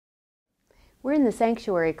We're in the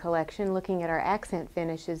Sanctuary collection looking at our accent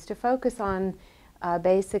finishes to focus on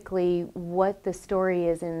basically what the story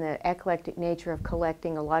is in the eclectic nature of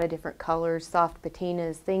collecting a lot of different colors, soft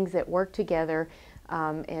patinas, things that work together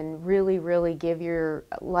and really give your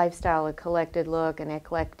lifestyle a collected look, an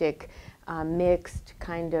eclectic, mixed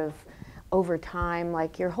kind of over time,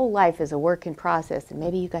 like your whole life is a work in process, and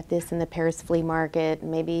maybe you got this in the Paris flea market, and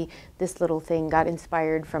maybe this little thing got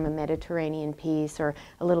inspired from a Mediterranean piece or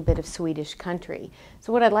a little bit of Swedish country.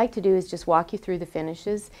 So what I'd like to do is just walk you through the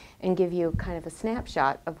finishes and give you kind of a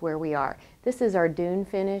snapshot of where we are. This is our dune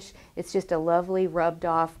finish. It's just a lovely rubbed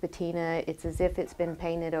off patina. It's as if it's been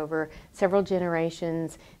painted over several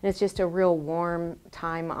generations, and it's just a real warm,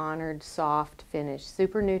 time-honored, soft finish.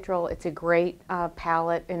 Super neutral. It's a great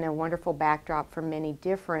palette and a wonderful backdrop for many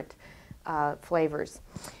different flavors.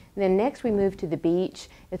 And then next we move to the beech.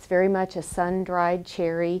 It's very much a sun-dried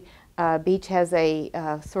cherry. Beech has a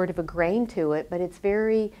sort of a grain to it, but it's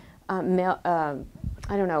very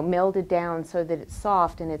I don't know, melded down so that it's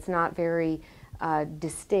soft and it's not very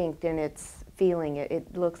distinct in its feeling.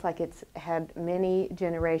 It looks like it's had many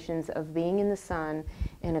generations of being in the sun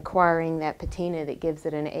and acquiring that patina that gives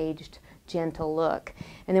it an aged, gentle look.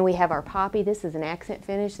 And then we have our poppy. This is an accent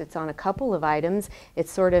finish that's on a couple of items.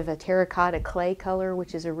 It's sort of a terracotta clay color,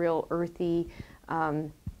 which is a real earthy,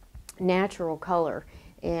 natural color.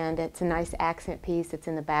 And it's a nice accent piece. It's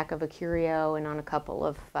in the back of a curio and on a couple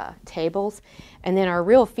of tables. And then our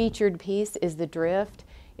real featured piece is the drift.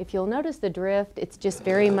 If you'll notice the drift, it's just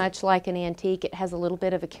very much like an antique. It has a little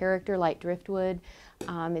bit of a character like driftwood.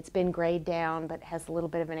 It's been grayed down, but has a little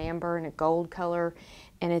bit of an amber and a gold color.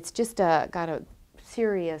 And it's just got a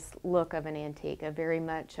serious look of an antique, a very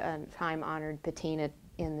much time-honored patina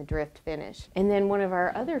in the drift finish. And then one of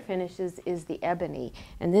our other finishes is the ebony.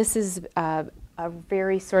 And this is a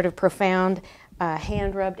very sort of profound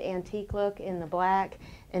hand-rubbed antique look in the black,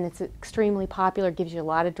 and it's extremely popular, gives you a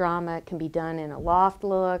lot of drama. It can be done in a loft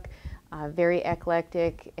look, very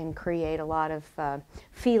eclectic, and create a lot of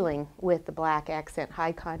feeling with the black accent.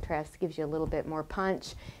 High contrast gives you a little bit more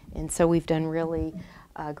punch, and so we've done really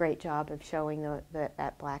a great job of showing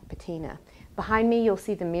that black patina. Behind me you'll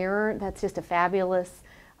see the mirror. That's just a fabulous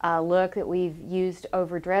look that we've used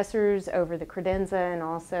over dressers, over the credenza, and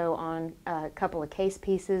also on a couple of case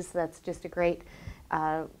pieces. That's just a great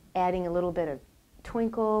adding a little bit of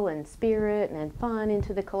twinkle and spirit and fun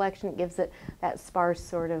into the collection. It gives it that sparse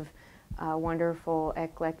sort of wonderful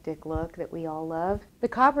eclectic look that we all love. The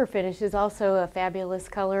copper finish is also a fabulous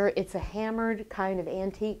color. It's a hammered kind of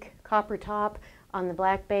antique copper top on the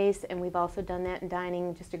black base, and we've also done that in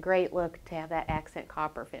dining. Just a great look to have that accent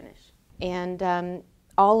copper finish. And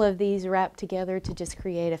all of these wrap together to just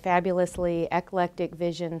create a fabulously eclectic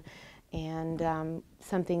vision and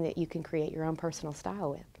something that you can create your own personal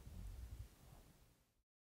style with.